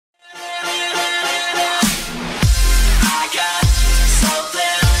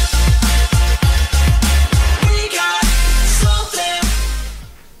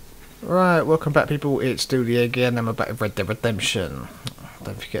welcome back people, it's Dooley again, and we're back with Red Dead Redemption.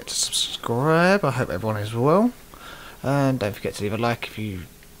 Don't forget to subscribe, I hope everyone is well. And don't forget to leave a like if you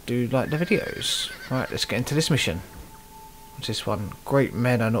do like the videos. Right, let's get into this mission. What's this one? Great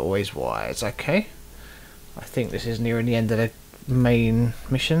men are not always wise, okay. I think this is nearing the end of the main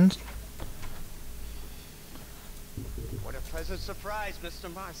missions. What a pleasant surprise, Mr.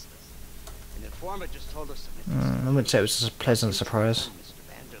 Marston. An informant just told us that I wouldn't say it was a pleasant surprise.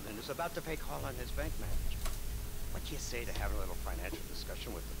 is about to pay call on his bank manager. What do you say to have a little financial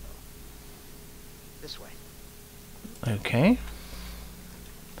discussion with him, though? This way. Okay.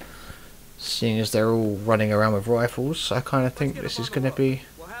 Seeing as they're all running around with rifles, I kind of think this is going to be...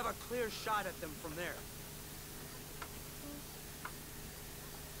 We'll have a clear shot at them from there.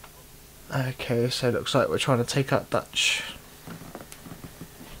 Okay, so it looks like we're trying to take out Dutch.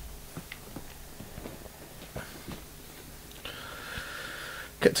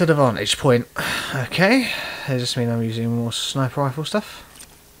 Get to the vantage point. Okay, does this mean I'm using more sniper rifle stuff?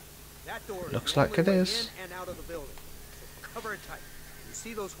 Looks like it is. And out of the building. Cover it tight. You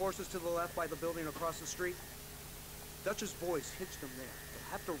see those horses to the left by the building across the street? Dutch's boys hitched them there.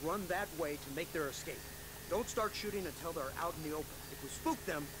 They'll have to run that way to make their escape. Don't start shooting until they're out in the open. If we spook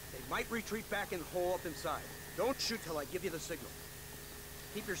them, they might retreat back and hole up inside. Don't shoot till I give you the signal.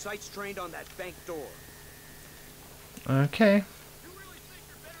 Keep your sights trained on that bank door. Okay.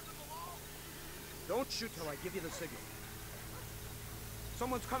 Don't shoot till I give you the signal.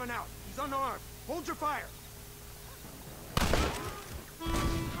 Someone's coming out. He's unarmed. Hold your fire.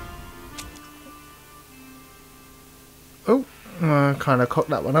 Oh, I kind of cocked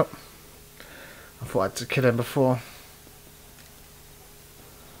that one up. I thought I had to kill him before.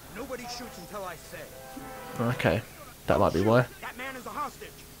 Nobody shoots until I say. Okay, that might be why. That man is a hostage.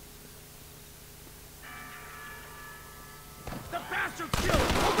 The bastard's killed.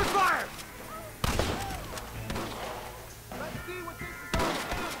 Open fire. Let's see what this is all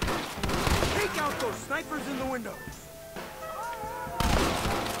about. Take out those snipers in the windows.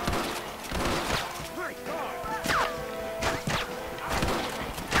 My God.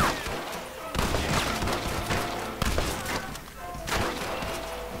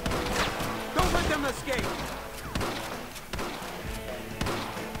 Don't let them escape.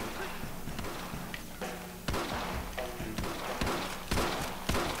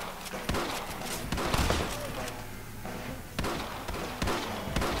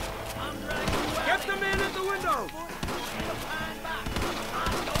 Get the man at the window!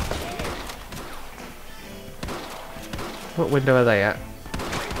 What window are they at?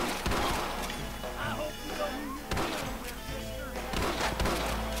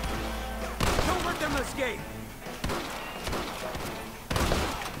 Don't let them escape!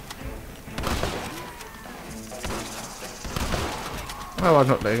 Oh, I'm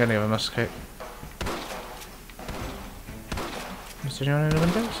not letting any of them escape. Is there anyone in the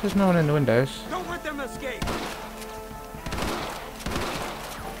windows? There's no one in the windows. Don't let them escape!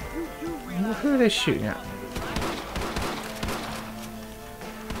 Who are they shooting at?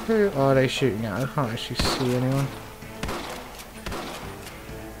 Who are they shooting at? I can't actually see anyone.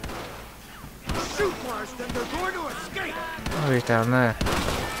 Shoot, Marston! They're going to escape! Oh, he's down there.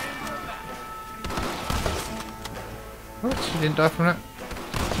 What? She didn't die from that?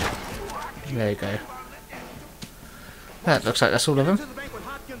 There you go. That looks like that's all of them.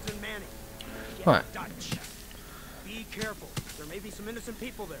 Right. Be careful. There may be some innocent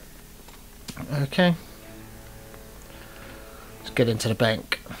people there. Okay. Let's get into the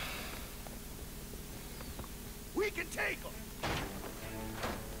bank. We can take them.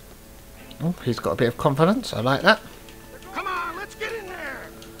 Oh, he's got a bit of confidence. I like that. Come on, let's get in there.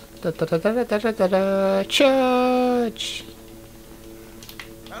 Da, da, da, da, da, da, da, da. Charge!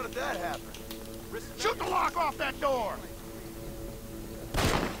 How did that happen? Shoot the lock off that door.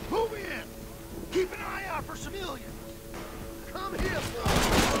 Move in. Keep an eye out for civilians. Come here, bro.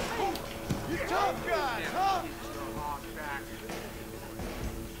 You tough guys, huh?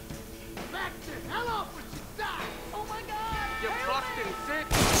 Back the hell up when you die. Oh my God! You fucking sick.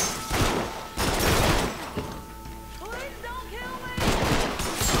 Please don't kill me.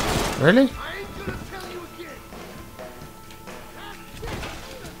 Really? I ain't gonna tell you again.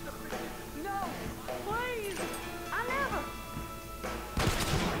 No, please. I never.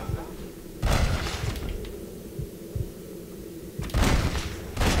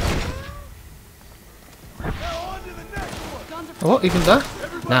 Oh, what? Even there?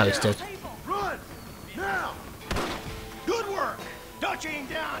 Now he's dead. Run! Now! Good work! Dutch ain't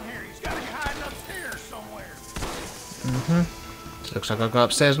down here. He's got to be hiding upstairs somewhere. So looks like I'll go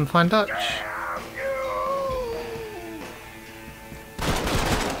upstairs and find Dutch. Damn you!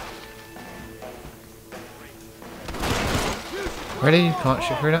 Really? You can't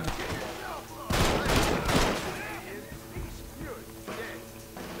shoot through that?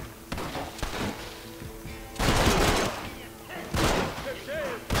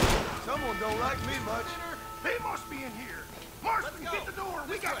 Someone don't like me much. They must be in here. Marston, get the door.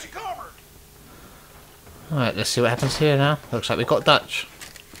 We got you covered. Alright, let's see what happens here now. Looks like we've got Dutch.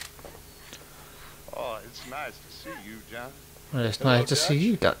 Oh, it's nice to see you, John. Well, it's Hello, nice to see Dutch.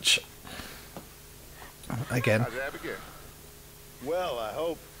 you, Dutch. Again. How's Abigail? Well, I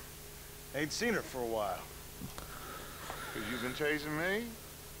hope. Ain't seen her for a while. Cause you've been chasing me?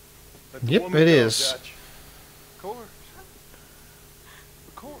 Let the Yep, woman it go, is. Dutch. Of course.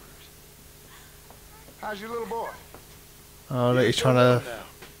 Of course. How's your little boy? Oh, look, he's He's trying going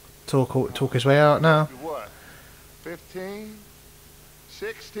to now. talk his way out now. What? 15?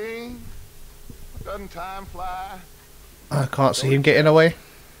 16? Doesn't time fly? I can't see him getting away.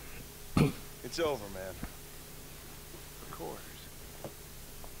 It's over, man. Of course.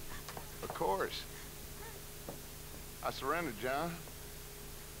 Of course. I surrendered, John.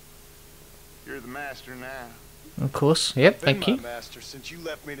 You're the master now. Of course. Yep, Been thank my you. master since you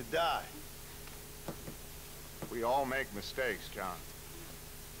left me to die. We all make mistakes, John.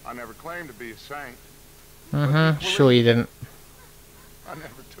 I never claimed to be a saint. Sure you didn't. I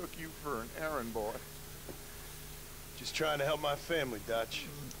never took you for an errand boy. Just trying to help my family, Dutch.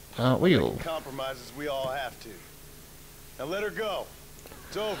 Aren't we all? Making compromises we all have to. Now let her go.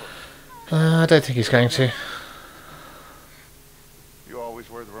 It's over. I don't think he's going to. You always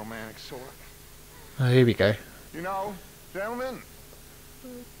were the romantic sort. Oh, here we go. You know, gentlemen,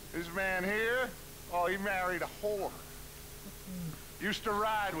 this man here, oh, he married a whore. Used to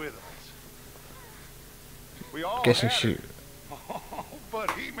ride with us. We all Guess he had her. shoot. Oh,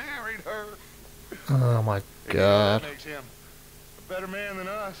 but he married her. Oh my And you know god. that makes him a better man than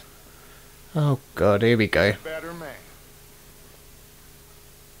us. Oh god, here we go. Better man.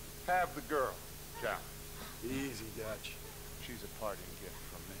 Have the girl, John. Easy, Dutch. She's a parting gift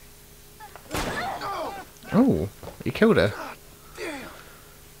from me. Oh, he killed her.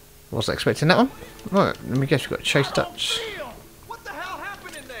 Wasn't expecting that one. Right, let me guess we've got to chase Dutch. What the hell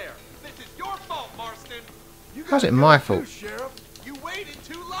happened in there? This is your fault, Marston. You How's gotta it my go fault? too, Sheriff. You waited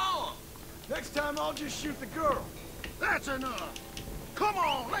too long. Next time I'll just shoot the girl. That's enough. Come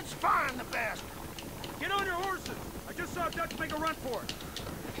on, let's find the bastard. Get on your horses. I just saw Dutch make a run for it.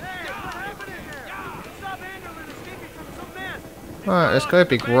 Hey, what happened in there? Stop Anderlin escaping from some men. Alright, let's go.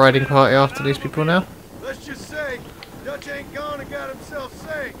 Big riding party after these people now. Let's just say, Dutch ain't gone and got himself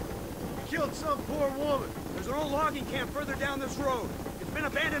saved. He killed some poor woman. There's an old logging camp further down this road. It's been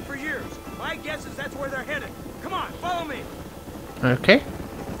abandoned for years. My guess is that's where they're headed. Come on, follow me. Okay.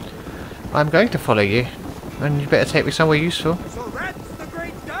 I'm going to follow you. And you better take me somewhere useful. So that's the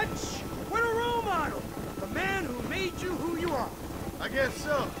great Dutch? What a role model. The man who made you who you are. I guess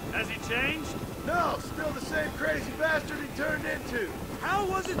so. Has he changed? No, still the same crazy bastard he turned into. How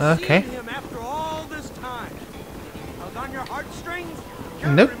was it Okay. seeing him after all this time? Held on your heartstrings?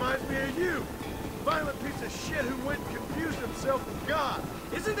 Kinda Nope. reminds me of you. Violent piece of shit who went and confused himself with God.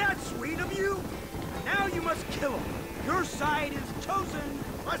 Isn't that sweet of you? Now you must kill him. Your side is chosen.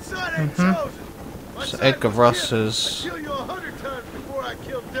 My side ain't chosen. My So side Edgar was Ross killed. is- I'd kill you 100 times before I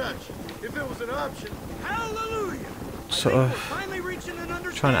killed Dutch, if it was an option. Hallelujah. Sort I think of we're finally reaching an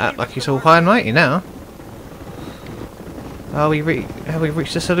understanding trying to act like with he's the all market. high and mighty now. Have we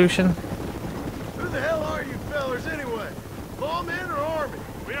reached a solution? Who the hell are you fellers anyway? Lawmen or army?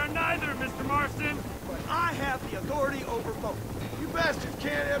 We are neither, Mr. Marston. But I have the authority over both. You bastards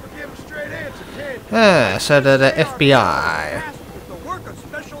can't ever give a straight answer, can you? Ah, so the They are FBI. tasked with the work of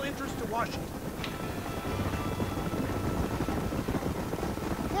special interest to Washington.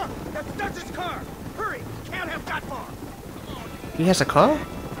 Look, that's Dutch's car. Hurry, can't have got far. He has a car?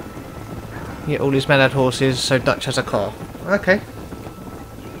 Yeah, all his men had horses, so Dutch has a car. Okay.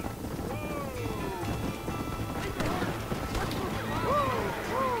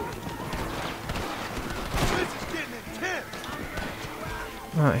 This is getting intense.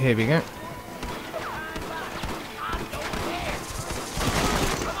 Right, here we go.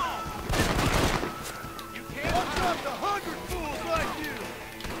 What's up to 100 fools like you?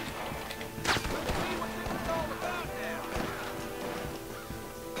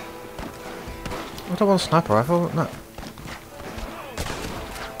 I don't want a sniper rifle. No.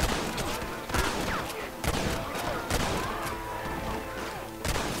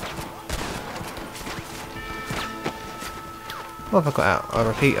 What have I got out? A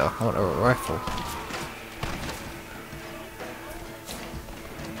repeater. I want a rifle.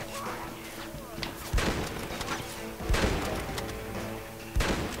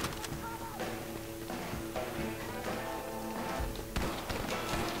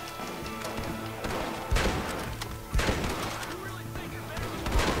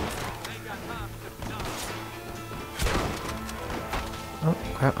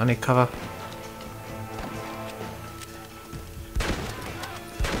 crap, I need cover.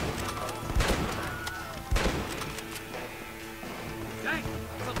 Dang,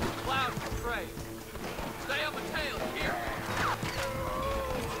 something cloud tray. Stay on my tail, here.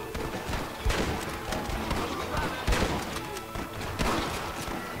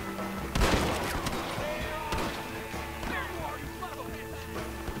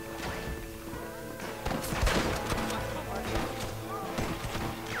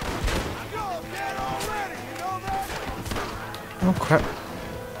 You're dead already, you know that? Oh crap.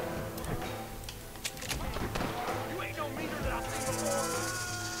 You ain't no meaner than I've seen before.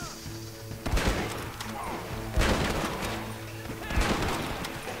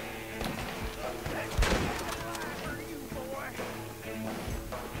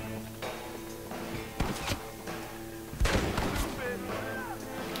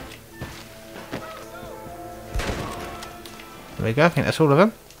 There we go, I think that's all of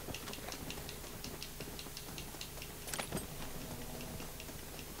them.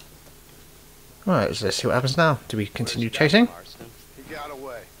 Alright, so let's see what happens now. Do we continue chasing? He got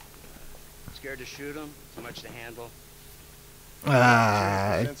away. Scared to shoot him? Too much to handle?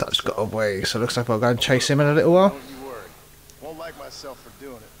 Ah, Dutch got away, so it looks like I'll go and chase him in a little while. Don't you worry. Won't like myself for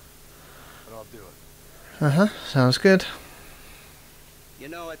doing it, but I'll do it. Uh-huh, sounds good. You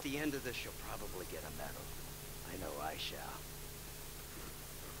know, at the end of this, you'll probably get a medal. I know I shall.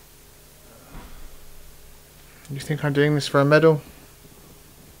 You think I'm doing this for a medal?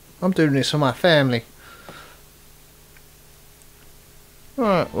 I'm doing this for my family.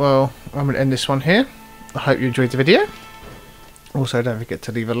 Alright, well, I'm going to end this one here. I hope you enjoyed the video. Also, don't forget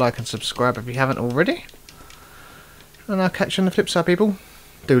to leave a like and subscribe if you haven't already. And I'll catch you on the flip side, people.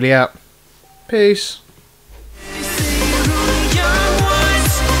 Dooley out. Peace.